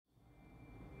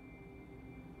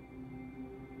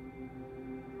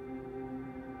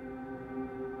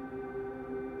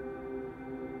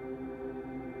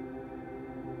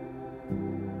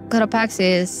Cotopaxi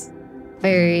is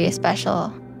very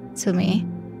special to me.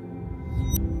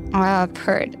 I've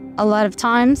heard a lot of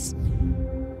times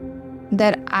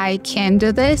that I can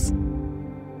do this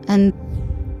and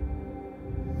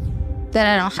that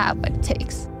I don't have what it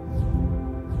takes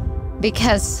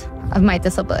because of my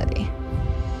disability.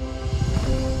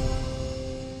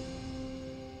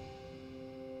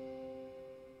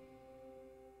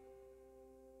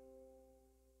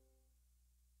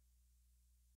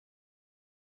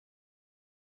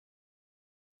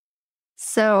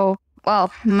 So, well,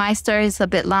 my story is a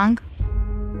bit long.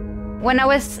 When I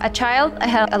was a child, I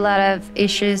had a lot of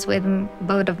issues with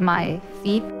both of my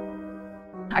feet.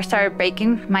 I started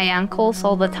breaking my ankles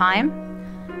all the time.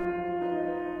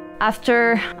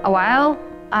 After a while,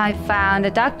 I found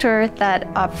a doctor that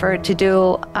offered to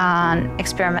do an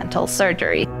experimental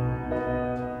surgery.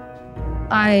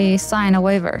 I signed a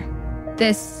waiver.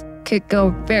 This could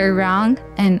go very wrong,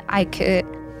 and I could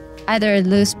either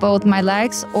lose both my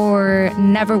legs or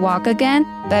never walk again.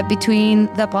 But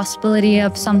between the possibility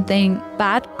of something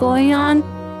bad going on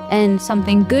and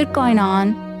something good going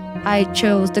on, I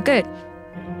chose the good.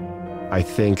 I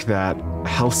think that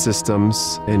health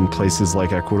systems in places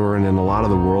like Ecuador and in a lot of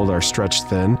the world are stretched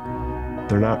thin.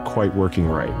 They're not quite working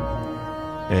right.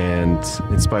 And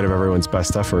in spite of everyone's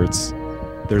best efforts,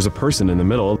 there's a person in the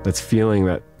middle that's feeling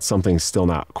that something's still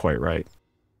not quite right.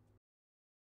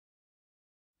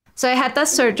 So I had that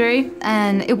surgery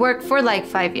and it worked for like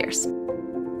 5 years.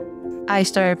 I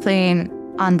started playing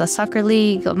on the soccer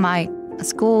league of my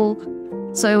school,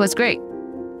 so it was great.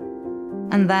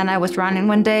 And then I was running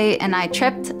one day and I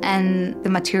tripped and the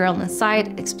material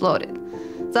inside exploded.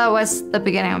 That was the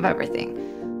beginning of everything.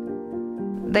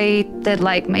 They did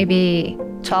like maybe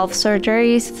 12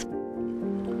 surgeries.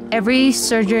 Every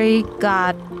surgery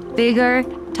got bigger,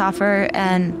 tougher,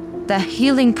 and the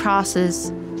healing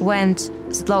process went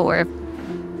slower.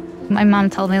 My mom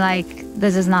told me, like,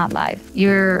 this is not life.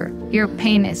 Your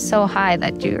pain is so high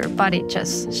that your body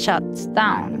just shuts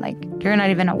down. Like, you're not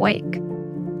even awake.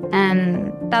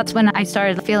 And that's when I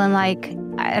started feeling like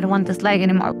I don't want this leg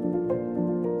anymore.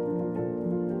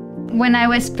 When I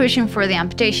was pushing for the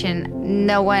amputation,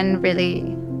 no one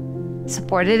really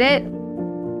supported it.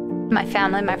 My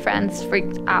family, my friends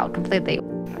freaked out completely.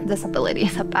 Disability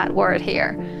is a bad word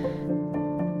here.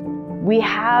 We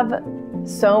have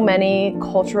so many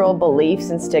cultural beliefs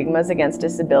and stigmas against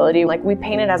disability. Like, we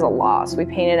paint it as a loss. We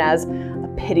paint it as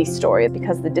a pity story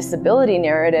because the disability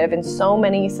narrative in so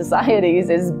many societies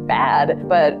is bad.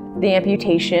 But the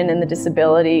amputation and the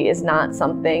disability is not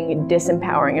something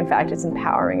disempowering. In fact, it's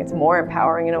empowering. It's more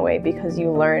empowering in a way because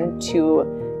you learn to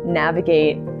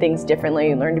navigate things differently,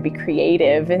 you learn to be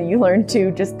creative, and you learn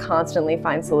to just constantly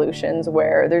find solutions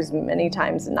where there's many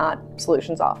times not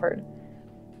solutions offered.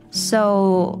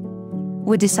 So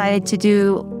we decided to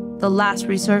do the last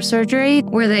resort surgery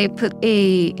where they put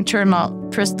a internal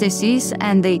prosthesis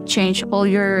and they change all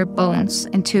your bones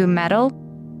into metal.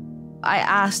 I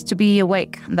asked to be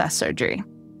awake in that surgery.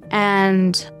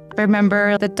 And I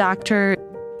remember the doctor,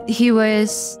 he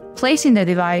was placing the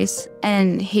device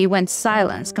and he went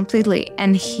silent completely.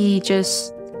 And he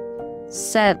just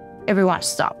said, everyone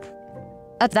stop.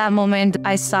 At that moment,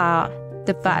 I saw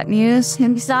the bad news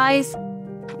in his eyes.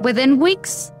 Within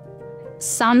weeks,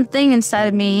 something inside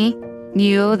of me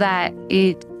knew that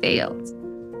it failed.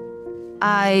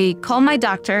 I called my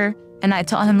doctor and I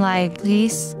told him, like,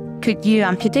 please, could you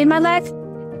amputate my leg?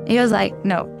 He was like,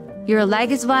 no, your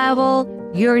leg is viable.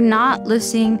 You're not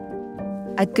losing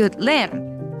a good limb.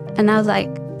 And I was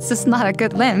like, this is not a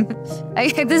good limb.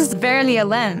 This is barely a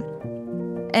limb.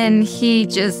 And he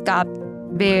just got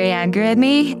very angry at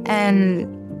me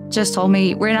and just told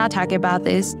me, we're not talking about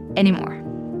this anymore.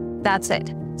 That's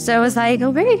it. So I was like,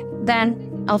 okay,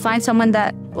 then I'll find someone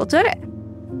that will do it.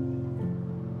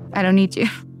 I don't need you.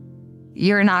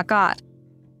 You're not God.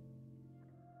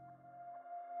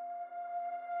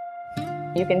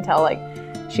 You can tell, like,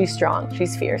 she's strong,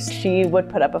 she's fierce. She would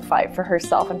put up a fight for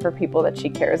herself and for people that she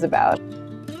cares about.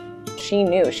 She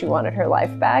knew she wanted her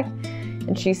life back,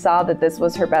 and she saw that this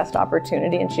was her best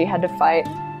opportunity, and she had to fight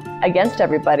against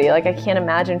everybody. Like, I can't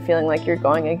imagine feeling like you're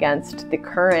going against the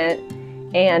current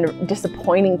and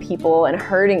disappointing people and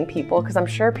hurting people, because I'm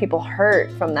sure people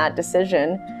hurt from that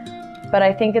decision. But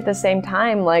I think at the same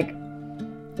time, like,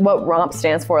 what ROMP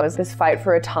stands for is this fight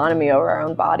for autonomy over our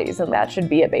own bodies, and that should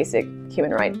be a basic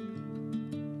human right.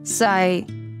 So I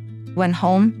went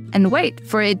home and wait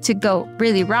for it to go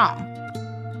really wrong,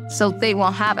 so they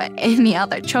won't have any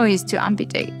other choice to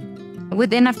amputate.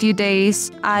 Within a few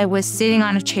days, I was sitting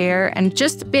on a chair and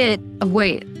just a bit of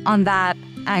weight on that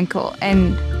ankle,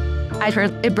 and I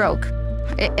heard it broke.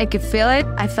 I could feel it.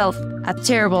 I felt a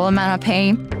terrible amount of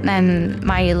pain and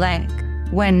my leg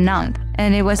went numb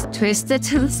and it was twisted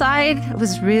to the side. It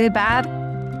was really bad.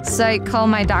 So I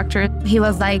called my doctor. He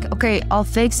was like, okay, I'll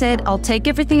fix it. I'll take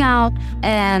everything out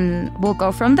and we'll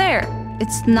go from there.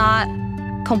 It's not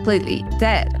completely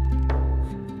dead.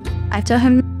 I told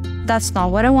him, that's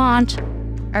not what I want.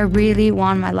 I really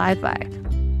want my life back.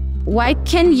 Why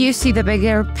can't you see the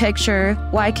bigger picture?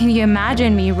 Why can you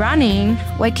imagine me running?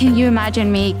 Why can you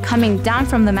imagine me coming down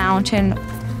from the mountain?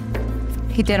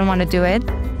 He didn't want to do it.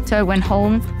 So I went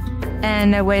home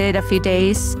and I waited a few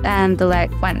days and the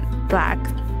leg went black.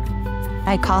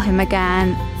 I call him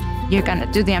again, you're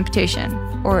gonna do the amputation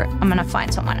or I'm gonna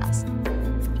find someone else.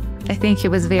 I think he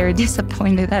was very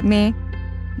disappointed at me,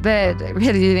 but I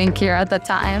really didn't care at the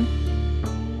time.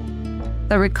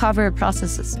 The recovery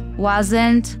process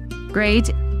wasn't great.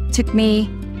 It took me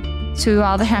 2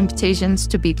 other amputations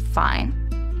to be fine.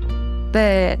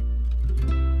 But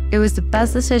it was the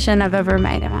best decision I've ever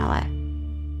made in my life.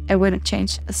 I wouldn't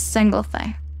change a single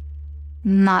thing.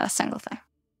 Not a single thing.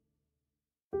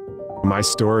 My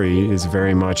story is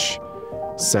very much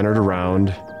centered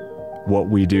around what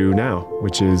we do now,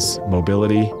 which is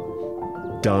mobility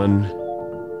done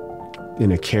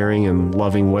in a caring and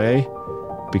loving way,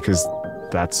 because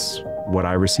that's what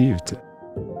I received.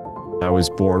 I was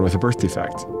born with a birth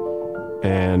defect.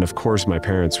 And of course, my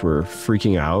parents were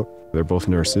freaking out. They're both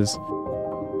nurses.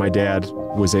 My dad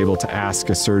was able to ask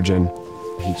a surgeon.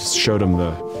 He just showed him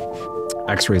the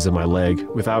x-rays of my leg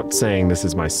without saying, this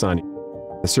is my son.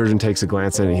 The surgeon takes a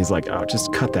glance at it and he's like, oh,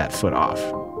 just cut that foot off.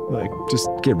 Like, just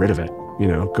get rid of it, you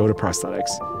know, go to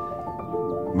prosthetics.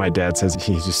 My dad says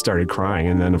he just started crying.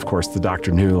 And then of course the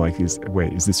doctor knew, like,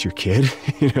 wait, is this your kid,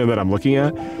 you know, that I'm looking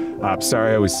at?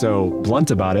 Sorry I was so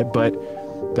blunt about it, but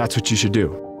that's what you should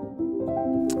do.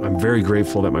 I'm very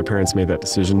grateful that my parents made that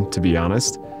decision, to be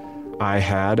honest. I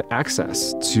had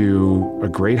access to a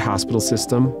great hospital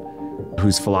system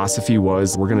whose philosophy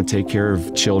was, we're gonna take care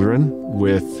of children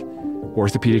with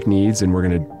orthopedic needs and we're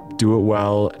gonna do it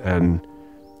well, and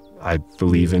I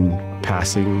believe in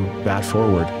passing that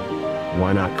forward.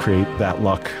 Why not create that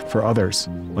luck for others,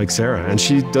 like Sara? And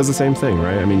she does the same thing,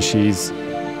 right? I mean, she's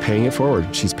paying it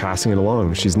forward. She's passing it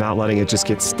along. She's not letting it just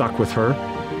get stuck with her.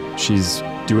 She's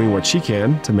doing what she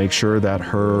can to make sure that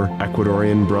her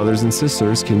Ecuadorian brothers and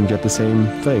sisters can get the same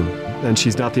thing. And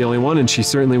she's not the only one, and she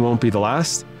certainly won't be the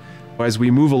last. As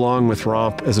we move along with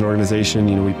ROMP as an organization,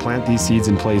 you know, we plant these seeds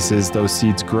in places, those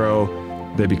seeds grow,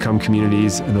 they become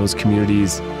communities, and those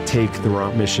communities take the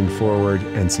ROMP mission forward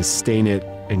and sustain it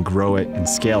and grow it and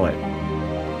scale it.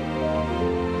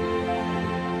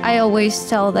 I always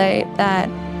tell they that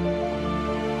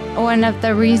one of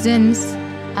the reasons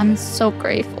I'm so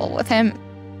grateful with him,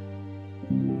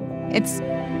 it's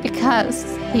because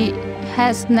he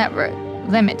has never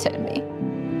limited me.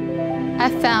 I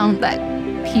found that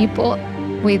people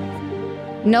with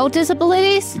no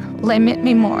disabilities limit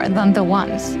me more than the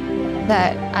ones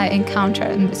that I encounter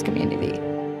in this community.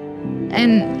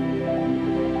 And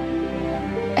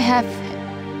I have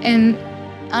an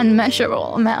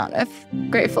unmeasurable amount of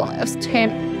gratefulness to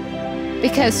him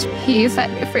because he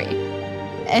set me free.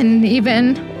 And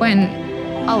even when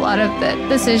a lot of the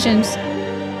decisions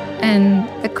and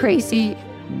the crazy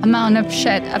amount of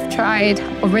shit I've tried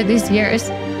over these years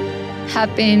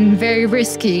have been very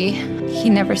risky, he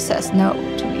never says no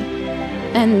to me.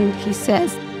 And he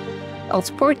says, I'll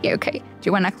support you, okay? Do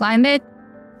you want to climb it?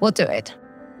 We'll do it.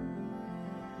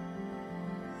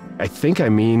 I think I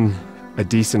mean a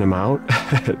decent amount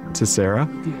to Sara.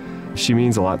 She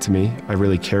means a lot to me. I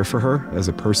really care for her as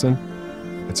a person.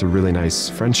 It's a really nice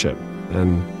friendship,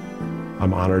 and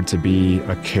I'm honored to be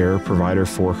a care provider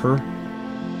for her.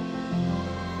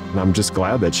 And I'm just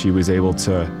glad that she was able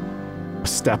to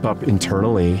step up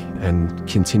internally and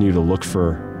continue to look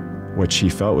for what she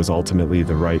felt was ultimately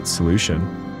the right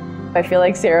solution. I feel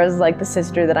like Sara's like the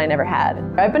sister that I never had.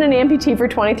 I've been an amputee for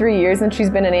 23 years and she's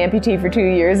been an amputee for 2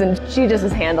 years, and she just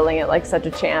is handling it like such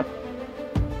a champ.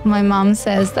 My mom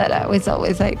says that I was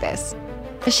always like this.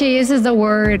 She uses the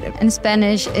word in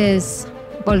Spanish is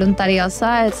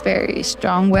voluntariosa. It's very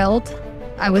strong-willed.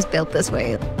 I was built this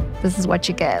way. This is what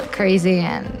you get, crazy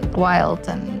and wild,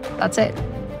 and that's it.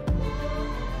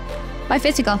 My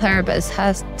physical therapist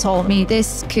has told me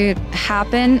this could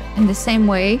happen in the same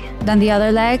way than the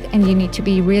other leg, and you need to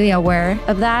be really aware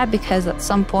of that because at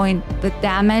some point the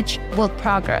damage will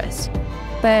progress.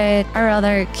 But I'd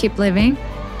rather keep living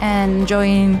and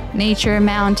enjoying nature,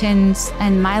 mountains,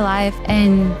 and my life,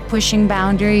 and pushing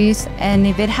boundaries. And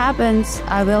if it happens,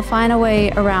 I will find a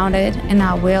way around it, and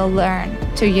I will learn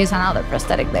to use another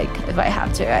prosthetic leg if I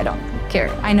have to. I don't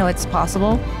scared. I know it's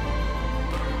possible.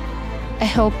 I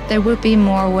hope there will be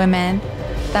more women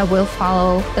that will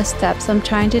follow the steps I'm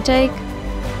trying to take,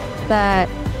 that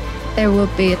there will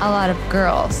be a lot of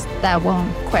girls that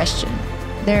won't question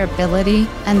their ability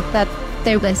and that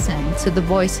they listen to the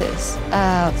voices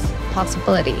of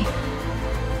possibility.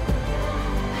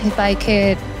 If I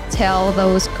could tell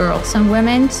those girls and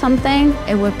women something,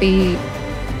 it would be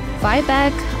fight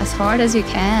back as hard as you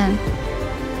can,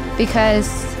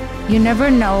 because you never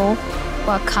know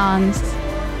what comes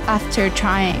after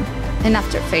trying and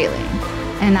after failing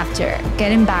and after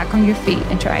getting back on your feet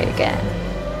and try it again.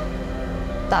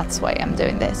 That's why I'm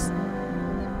doing this.